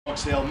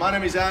My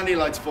name is Andy. I'd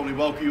like to formally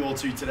welcome you all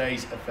to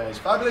today's affairs.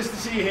 Fabulous to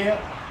see you here.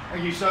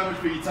 Thank you so much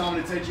for your time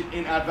and attention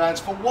in advance.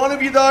 For one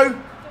of you though,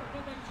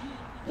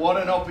 what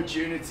an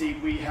opportunity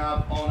we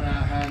have on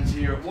our hands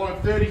here at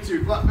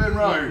 132 Blackburn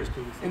Road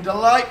in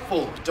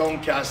delightful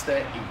Doncaster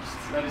East.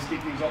 Let us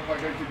kick things off by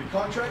going through the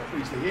contract.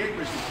 Pleased to hear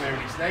crystal clear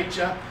in its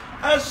nature.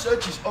 As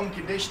such, is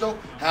unconditional,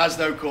 has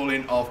no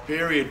calling off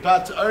period.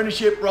 Path to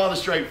ownership, rather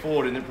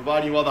straightforward, and then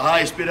providing you are the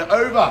highest bidder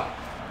over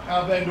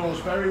our vendor's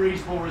very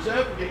reasonable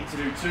reserve, will get you to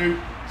do two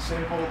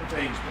simple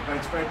things. Put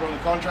pen to paper on the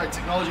contract,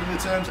 acknowledging the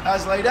terms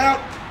as laid out.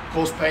 Of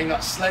course, paying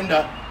that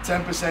slender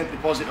 10%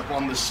 deposit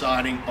upon the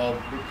signing of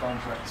the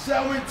contract.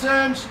 Settlement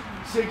terms,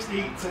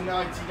 60 to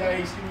 90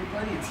 days, giving you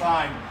plenty of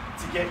time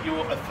to get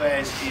your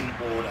affairs in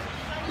order.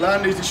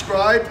 Land is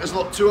described as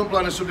Lot 2 on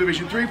Plan of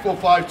Subdivision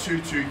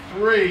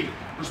 345223.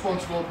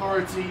 Responsible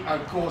authority,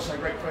 and of course our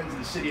great friends in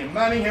the city of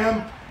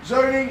Manningham.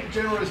 Zoning,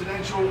 general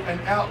residential, and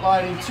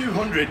outlining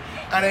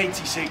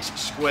 286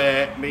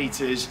 square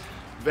metres.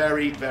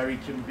 Very, very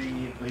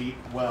conveniently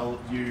well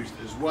used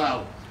as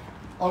well.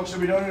 Auction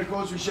will be done in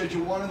accordance with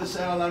Schedule 1 of the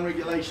Sale Land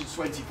Regulations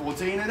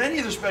 2014 and any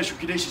of the special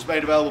conditions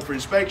made available for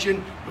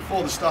inspection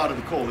before the start of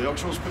the call. The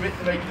auction will permit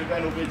the making of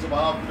vendor bids on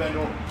behalf of the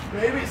vendor.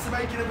 Maybe it's the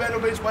making of vendor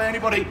bids by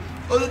anybody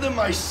other than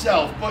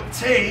myself, but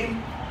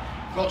team,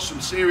 got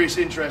some serious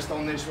interest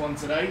on this one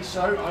today,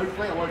 so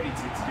hopefully I won't need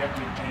to get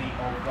with any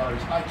of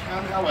those. I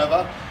can,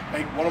 however,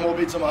 make one or more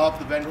bids on behalf of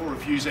the vendor or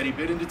refuse any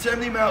bid and determine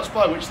the amounts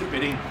by which the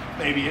bidding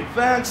may be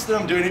advanced. And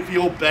I'm doing it for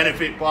your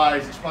benefit,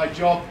 buyers. It's my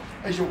job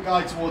as your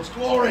guide towards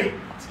glory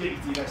to get you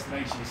to your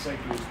destination as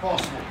safely as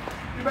possible.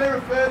 You may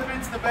refer the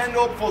bid to the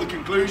vendor before the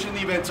conclusion in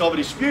the event of a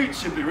dispute.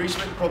 Simply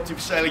resubmit the property for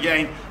sale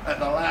again at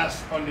the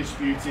last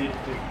undisputed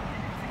bid.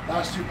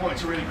 Last 2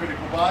 points are really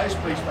critical, buyers.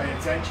 Please pay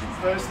attention.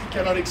 Firstly,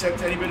 cannot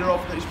accept any bidder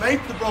offer that is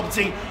made for the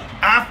property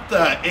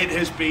after it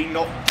has been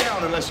knocked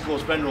down, unless, of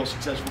course, vendor or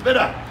successful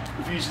bidder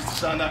refuses to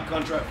sign that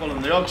contract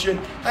following the auction.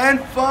 And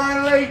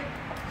finally,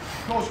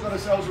 of course, we've got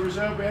ourselves a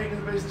reserve. We ain't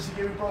in the business of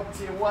giving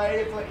property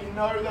away. If let you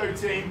know, though,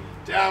 team,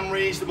 damn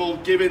reasonable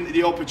given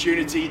the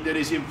opportunity that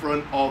is in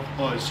front of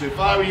us. So if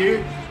I were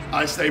you,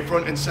 I'd stay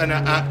front and centre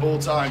at all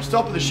times.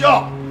 Top of the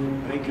shop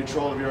and in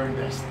control of your own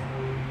destiny.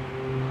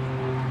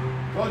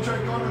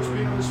 Contract conduct's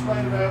been on display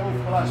and available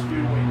for the last few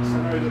weeks.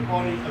 I know that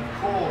Bonnie,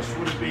 of course,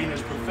 would have been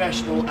as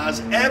professional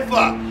as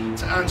ever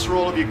to answer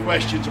all of your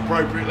questions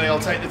appropriately. I'll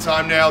take the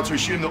time now to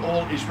assume that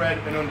all is read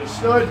and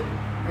understood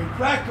and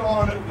crack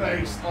on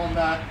based on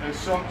that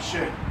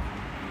assumption.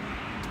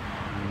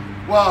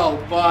 Well,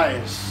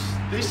 buyers,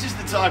 this is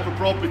the type of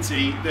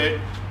property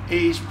that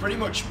is pretty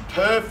much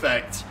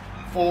perfect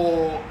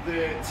for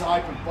the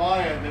type of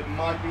buyer that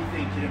might be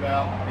thinking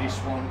about this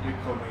one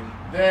becoming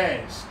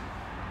theirs.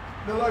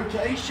 The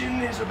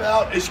location is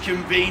about as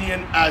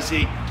convenient as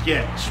it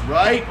gets,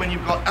 right? When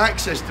you've got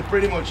access to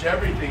pretty much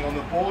everything on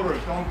the border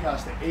of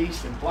Doncaster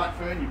East and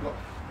Blackburn, you've got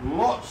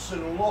lots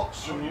and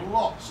lots and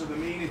lots of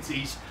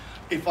amenities.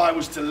 If I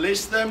was to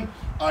list them,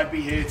 I'd be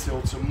here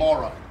till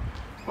tomorrow.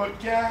 But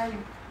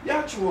gang, the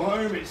actual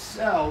home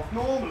itself,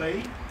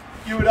 normally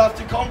you would have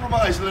to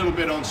compromise a little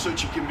bit on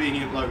such a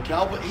convenient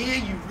locale, but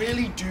here you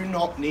really do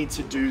not need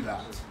to do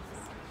that.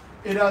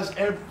 It has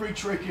every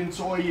trick and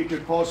toy you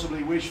could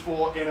possibly wish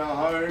for in a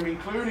home,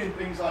 including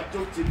things like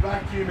ducted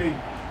vacuuming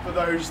for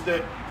those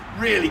that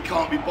really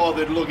can't be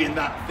bothered lugging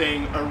that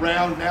thing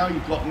around. Now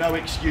you've got no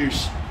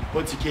excuse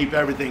but to keep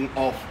everything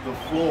off the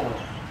floor.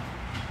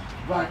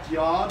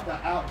 Backyard,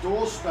 that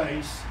outdoor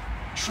space,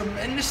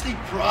 tremendously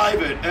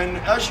private, and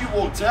as you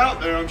walked out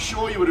there, I'm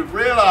sure you would have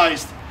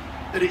realised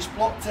that it's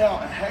blocked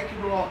out a heck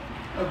of a lot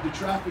of the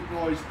traffic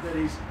noise that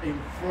is in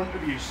front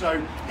of you.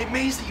 So it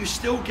means that you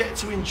still get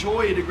to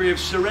enjoy a degree of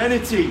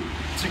serenity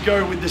to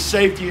go with the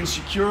safety and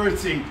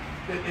security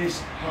that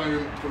this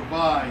home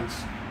provides.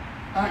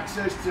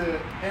 Access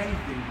to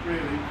anything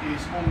really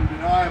is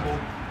undeniable.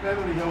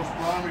 Beverly Hills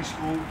Primary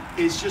School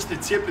is just the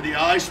tip of the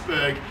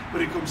iceberg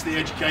when it comes to the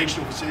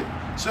educational facility.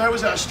 So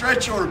was that a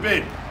stretch or a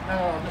bid?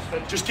 No,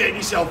 just getting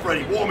yourself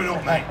ready, warming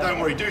up, mate. Don't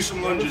worry, do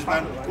some lunges,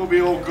 man. We'll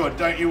be all good.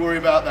 Don't you worry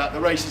about that.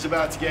 The race is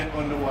about to get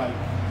underway.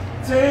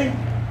 Team,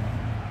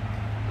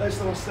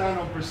 let's all stand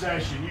on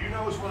procession. You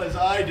know as well as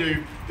I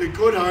do that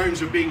good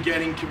homes have been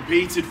getting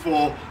competed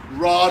for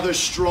rather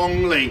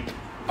strongly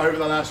over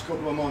the last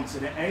couple of months,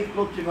 and it ain't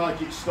looking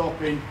like it's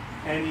stopping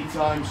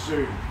anytime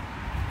soon.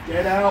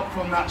 Get out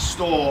from that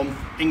storm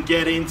and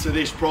get into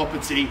this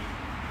property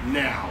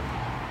now,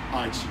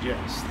 I'd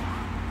suggest.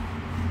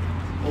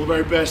 All the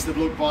very best of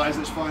luck, buyers.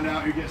 Let's find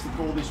out who gets to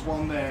call this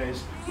one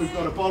theirs. We've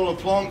got a bottle of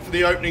Plonk for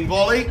the opening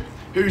volley.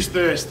 Who's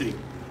thirsty?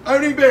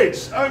 Opening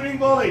bids, opening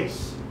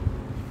volleys.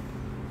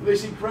 For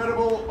this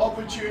incredible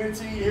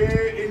opportunity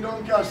here in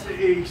Doncaster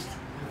East.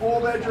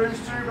 4 bedrooms,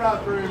 2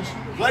 bathrooms,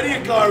 plenty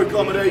of car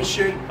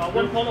accommodation.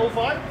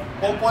 1.05?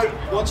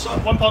 What's up?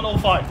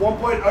 1.05.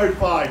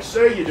 1.05.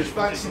 Sir, you just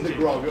fancied the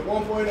grog at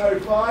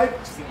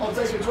 1.05. I'll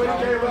take a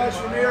 20k rise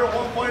from here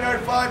at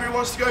 1.05. Who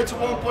wants to go to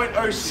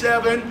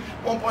 1.07?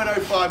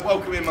 1.05.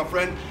 Welcome in, my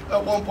friend.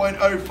 At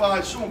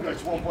 1.05. Someone go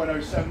to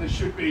 1.07. There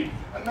should be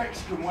a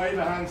Mexican wave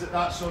of hands at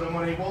that sort of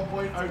money.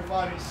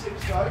 1.05. It's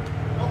 6 though.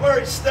 Not where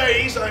it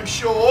stays, I'm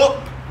sure.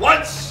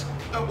 Once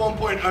at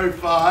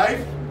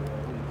 1.05.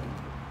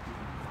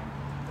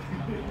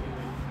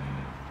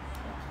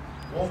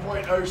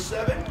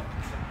 1.07.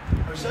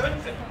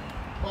 07?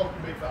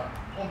 Welcome, big fella.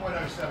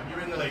 1.07.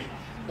 You're in the lead.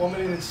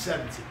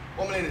 1,070,000.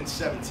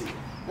 1,070,000.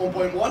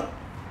 1.1.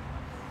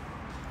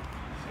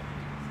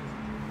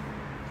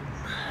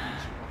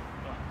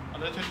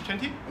 Another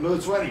 20?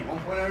 Another 20.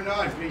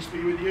 1.09. Please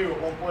be with you at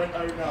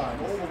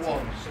 1.09. All the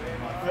ones,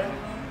 my friend.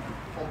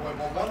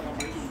 1.11.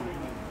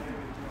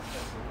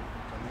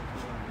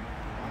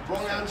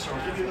 Wrong answer.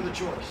 I'll give you another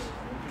choice.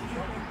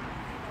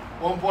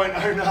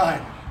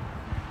 1.09.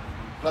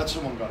 Glad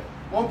someone got it.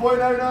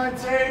 1.09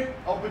 team,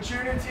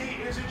 opportunity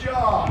is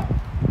ajar.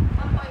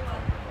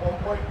 1.1,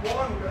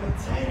 we're going to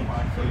 10.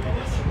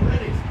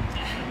 Ready.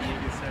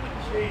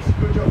 Jeez,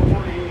 good job,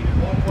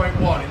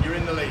 1.1 and you're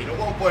in the lead. At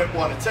 1.1,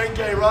 a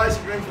 10k rise,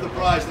 you're in for the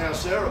prize now,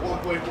 sir, at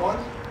 1.1.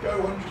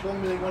 Go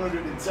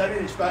 1,110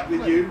 and it's back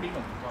with you.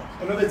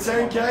 Another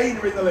 10k and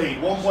you're in the lead.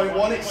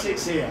 1.1, it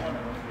sits here.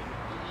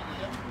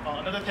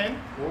 Another 10?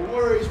 No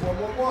worries,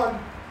 111. 111.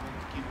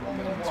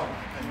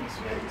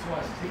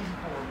 Twice, it's easy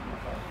for him.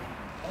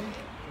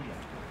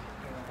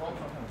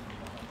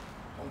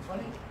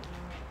 120?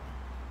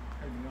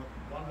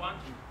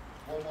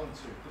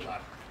 112. Good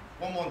lad.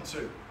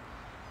 112.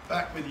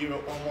 Back with you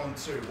at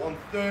 112.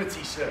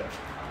 130, sir.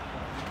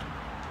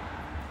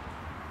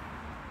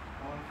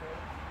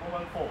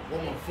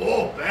 114.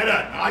 114.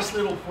 Better. Nice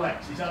little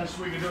flex. He's had a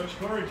swing of Dutch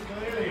courage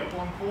clearly at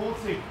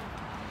 140.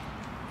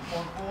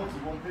 140.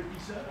 150,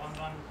 sir.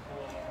 114.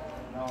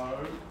 No.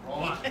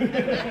 Wrong.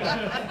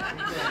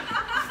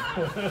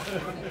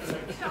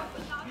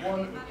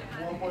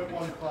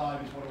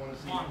 1.15 is what I want to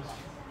see.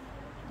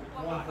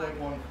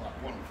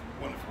 1.15.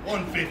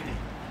 150.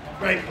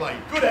 Great play.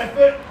 Good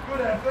effort.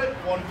 Good effort.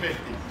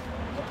 150.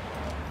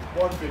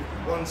 150.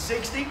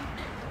 160.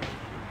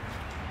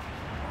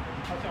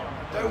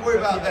 Don't worry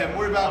about them.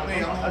 Worry about me.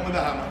 I'm the one with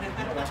the hammer.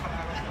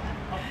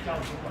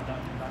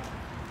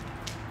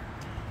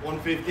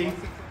 150.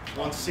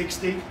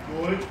 160.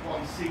 Good.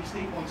 160.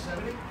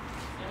 170.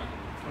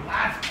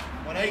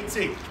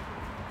 180.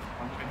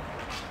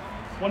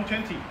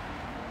 120.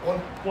 1.2.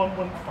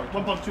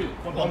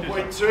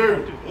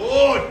 1.2.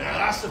 Good. Now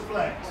that's a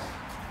flex.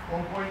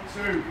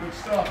 1.2. Good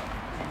stuff.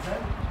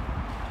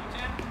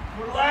 210.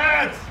 Good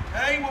lads.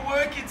 Hey, we're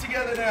working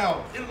together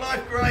now. In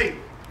life, great.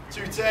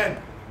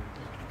 210.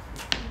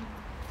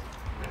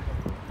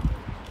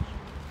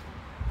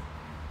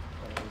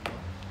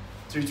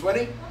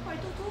 220.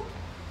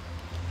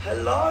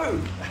 Hello.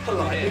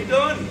 Lightly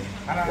done.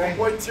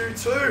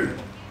 1.22.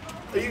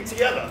 Are you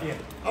together? Yeah.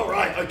 Oh,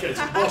 right, okay,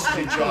 so the boss is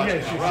in charge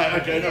now. Right,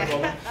 okay, no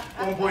problem.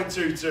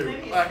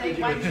 1.22. Back with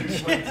you at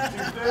 220.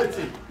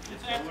 230.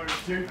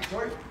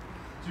 Sorry?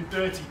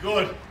 230,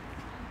 good.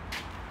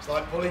 It's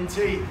like pulling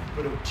teeth,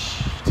 but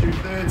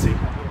 230.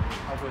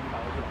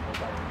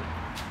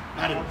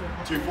 Adam,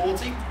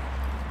 240.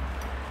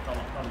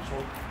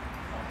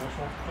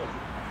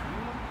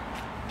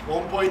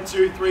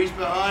 1.23's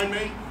behind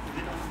me.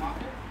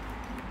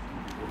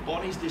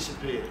 Bonnie's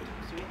disappeared.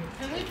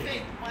 Can we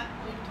think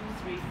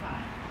 1.235?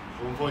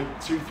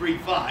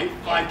 1.235,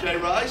 5k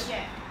rise?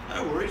 Yeah.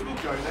 No worries, we'll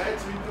go there.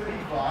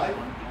 235.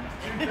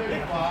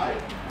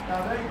 235.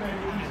 Now they made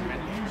it easy to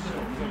use it.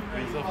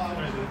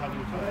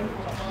 235. But then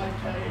what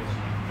 5k is,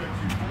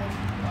 you can go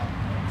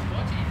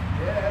 240.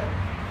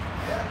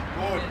 Yeah.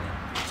 Good.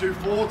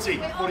 240.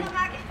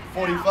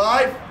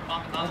 45.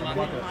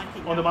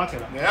 On the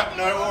market. Yep,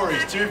 no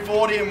worries.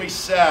 240 and we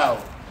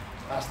sell.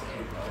 That's the key,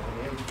 right?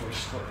 We're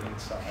stuck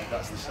inside.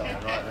 That's the sign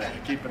right there.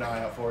 Keep an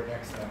eye out for it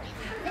next time.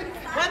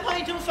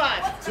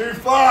 1.25.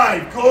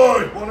 2.5.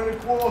 Good. 1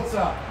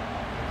 1/4.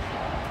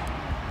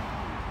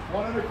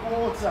 1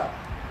 1/4.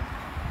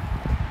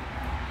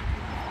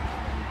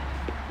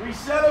 We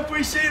sell if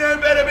we see no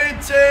better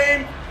bid,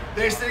 team.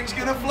 This thing's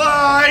gonna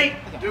fly.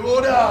 Do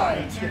or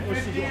die.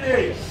 250 it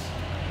is.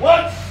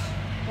 Once.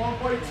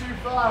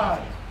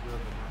 1.25.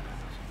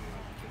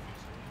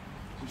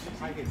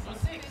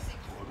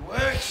 Good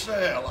work,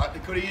 sir. I like the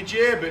cut of your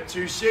jib at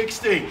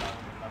 260.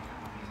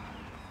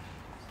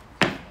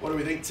 What do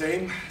we think,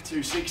 team?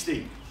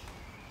 260.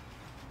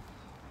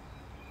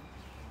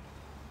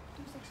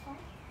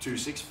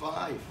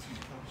 265.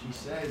 She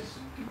says,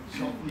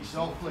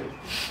 softly.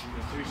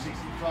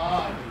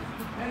 265.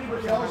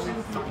 Anybody else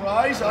in for the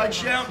prize? I'd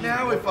shout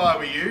now if I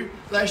were you,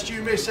 lest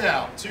you miss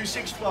out.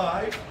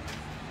 265.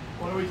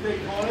 What do we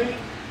think, Bonnie?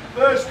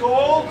 First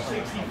call,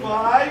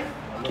 65.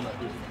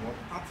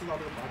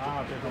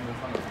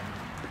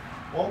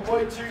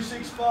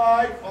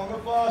 1.265 on the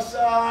far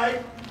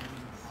side.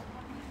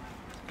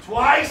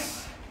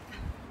 Twice.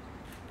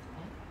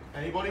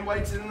 Anybody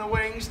waiting in the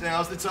wings?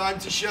 Now's the time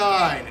to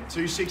shine.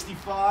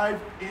 265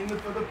 in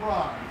for the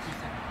prize.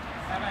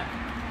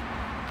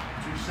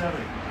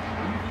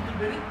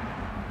 270.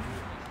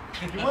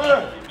 You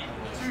were.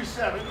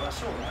 270.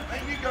 That's all right,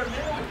 mate. You go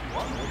now if you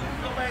want.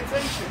 Not paying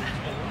attention.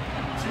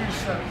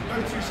 270. Go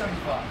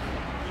 275.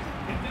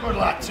 Good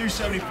luck.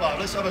 275.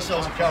 Let's have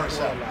ourselves a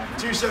carousel.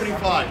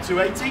 275.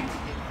 280.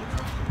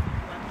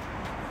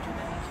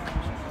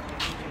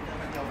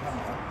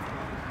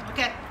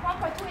 Okay.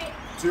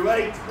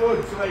 28,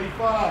 good,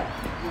 285.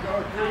 We'll go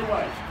a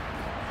three-way.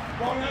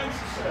 Wrong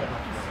answer, sir.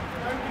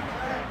 Don't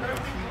declare.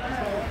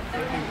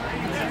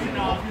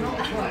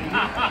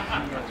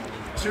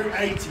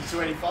 280,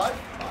 285.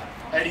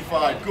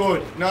 85,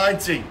 good.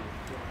 90.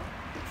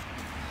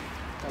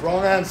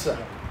 Wrong answer.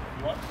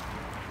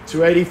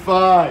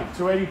 285.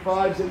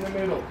 285's in the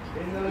middle.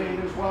 In the lead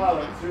as well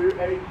at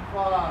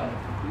 285.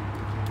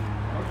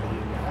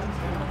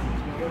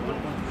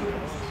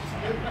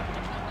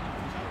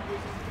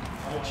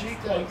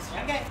 Cheat dates.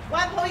 Okay.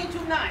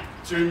 1.29.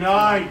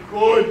 29,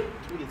 good.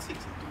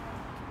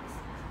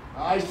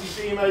 Nice to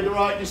see you made the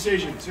right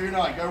decision.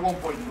 29, go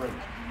 1.3.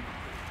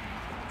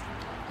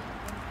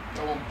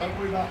 Go on, don't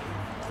worry about it.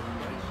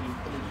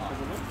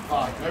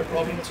 5, no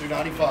problem,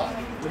 295. I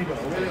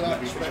really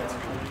like the spectacle.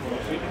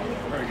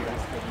 Very good.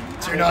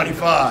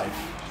 295.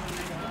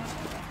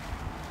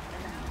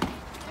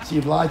 So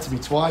you've lied to me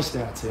twice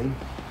now, Tim.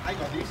 I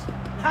got this.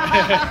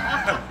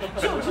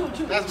 Two.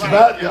 That's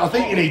I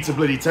think you need to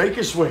bloody take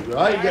a swig,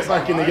 right? Get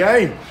back in the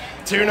game.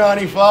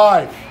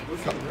 295.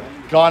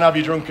 Can't have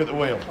you drunk at the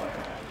wheel.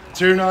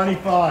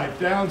 295,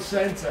 down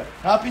centre.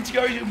 Happy to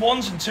go in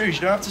 1s and 2s.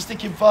 You don't have to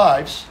stick in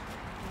 5s.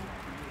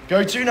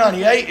 Go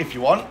 298 if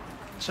you want.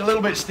 It's a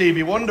little bit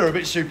Stevie Wonder, a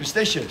bit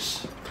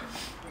superstitious.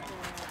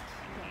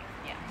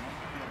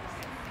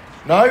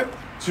 No?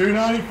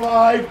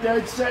 295,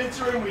 dead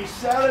centre, and we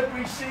sell if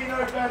we see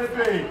no better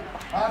bid.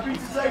 Happy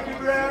to take a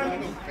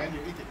ground.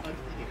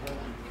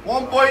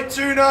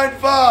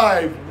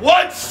 1.295.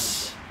 What?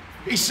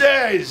 He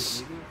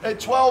says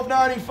at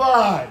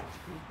 12.95.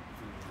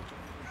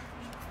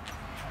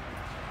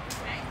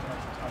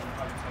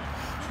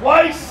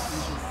 Twice.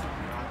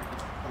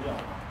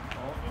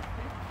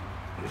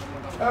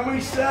 And we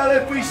sell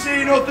if we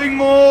see nothing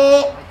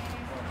more.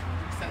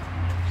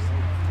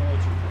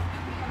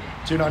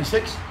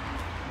 296.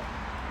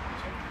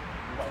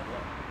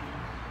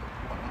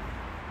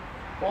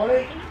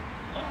 40.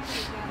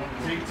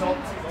 Tick tock,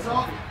 tick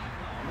tock.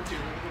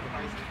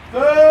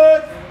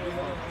 Third.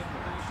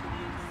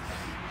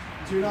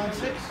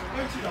 296. Go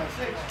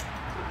 296.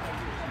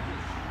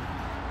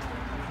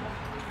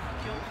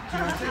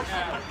 296.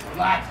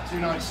 Flat.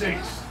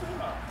 296.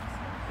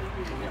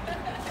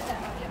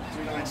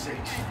 296.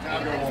 Now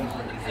go 1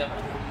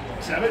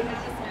 7.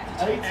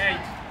 8.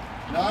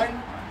 9.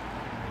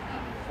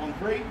 1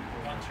 3.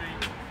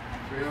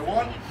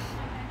 301.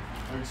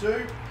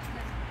 02.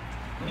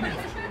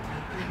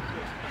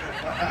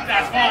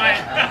 That's fine.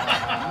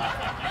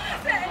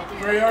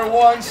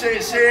 301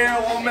 sits here.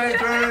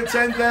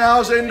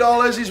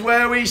 $1,310,000 is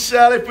where we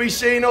sell if we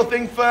see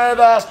nothing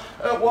further at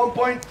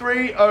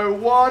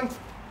 1.301.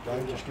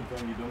 Don't just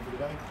confirm you're done for the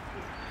day.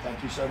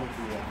 Thank you so much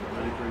for your effort. I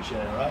really appreciate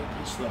it. All right,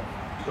 good stuff.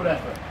 Good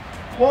effort.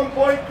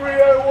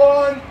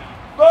 1.301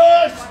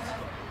 first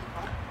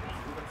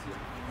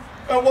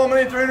at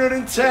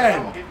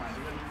 1,310,000.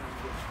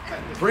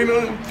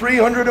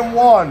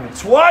 3,301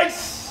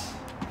 twice.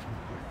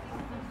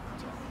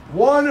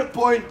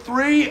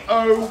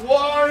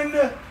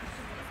 1.301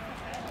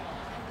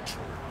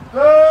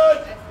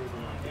 third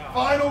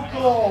final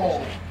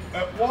call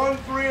at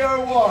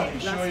 1.301. You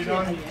sure you're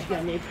done? Are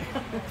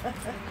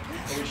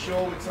we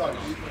sure we're toast?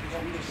 You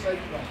want me to say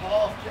for the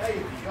half K if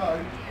you go.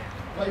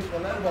 Play for the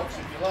letterbox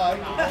if you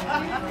like.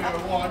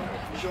 1.301.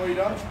 You sure you're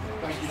done?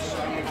 Thank you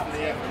so much for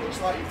the effort.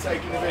 Looks like you've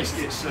taken the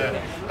biscuits, sir.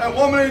 At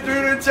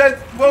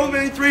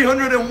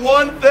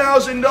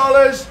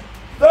 $1,301,000.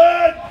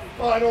 Third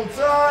final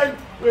time.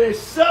 We're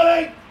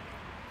selling.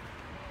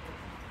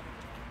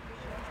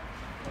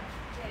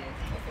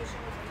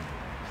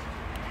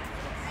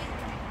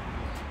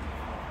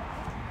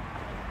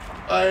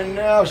 And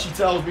now she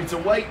tells me to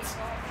wait.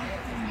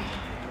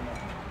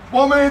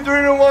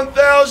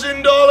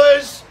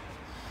 $1,301,000.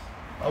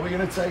 Are we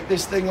going to take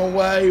this thing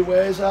away?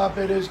 Where's our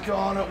bidders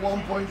gone at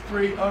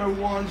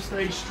 1.301?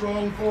 Stay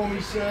strong for me,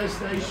 sir.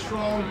 Stay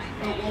strong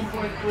at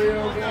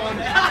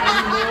 1.301.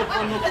 Any more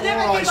from the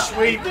floor? I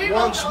sweep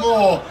once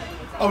more.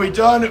 Are we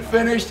done,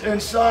 finished, and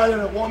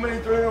silent at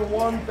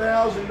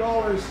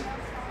 $1,301,000?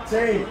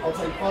 Team, I'll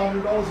take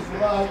 $500 if you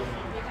like.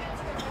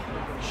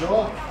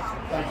 Sure?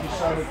 Thank you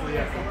so much for the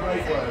effort.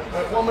 Great work.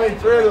 At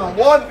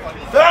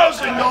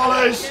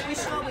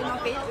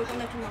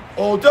 $1,301,000.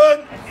 All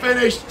done,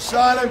 finished,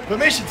 silent,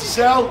 permission to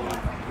sell.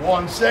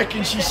 1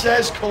 second, she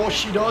says. Of course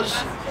she does.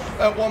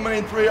 At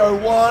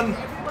 $1,301,000.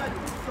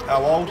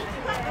 How old? 8.5.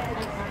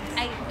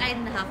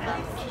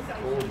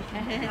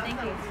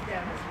 Thank you.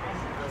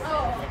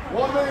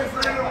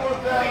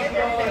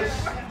 $1,301,000.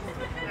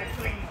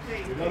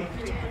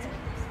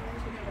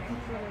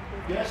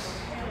 Yes?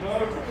 No?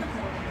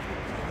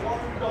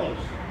 $100.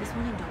 This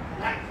one in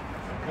Doncaster.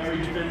 Very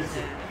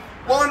definitive.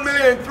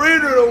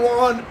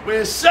 1,301,000.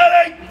 We're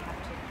selling.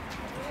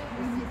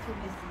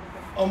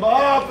 On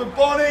behalf of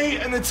Bonnie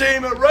and the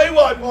team at Ray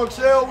White Box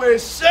Hill, we're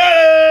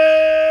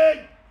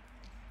selling.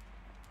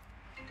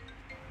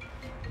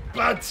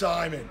 Bad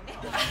timing.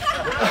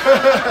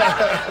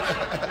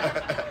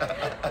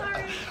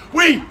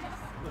 We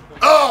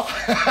are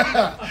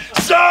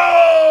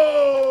sold!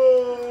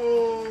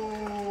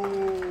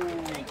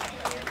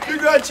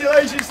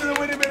 Congratulations to the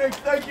winning minute.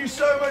 Thank you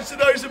so much to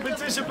those who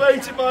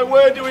participated. My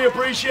word, do we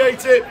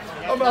appreciate it.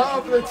 On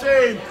behalf of the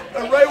team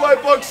at Ray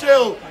White Box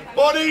Hill,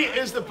 Bonnie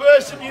is the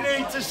person you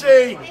need to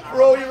see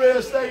for all your real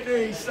estate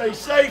needs. Stay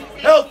safe,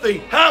 healthy,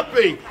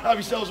 happy. Have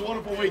yourselves a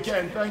wonderful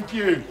weekend. Thank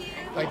you.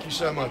 Thank you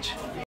so much.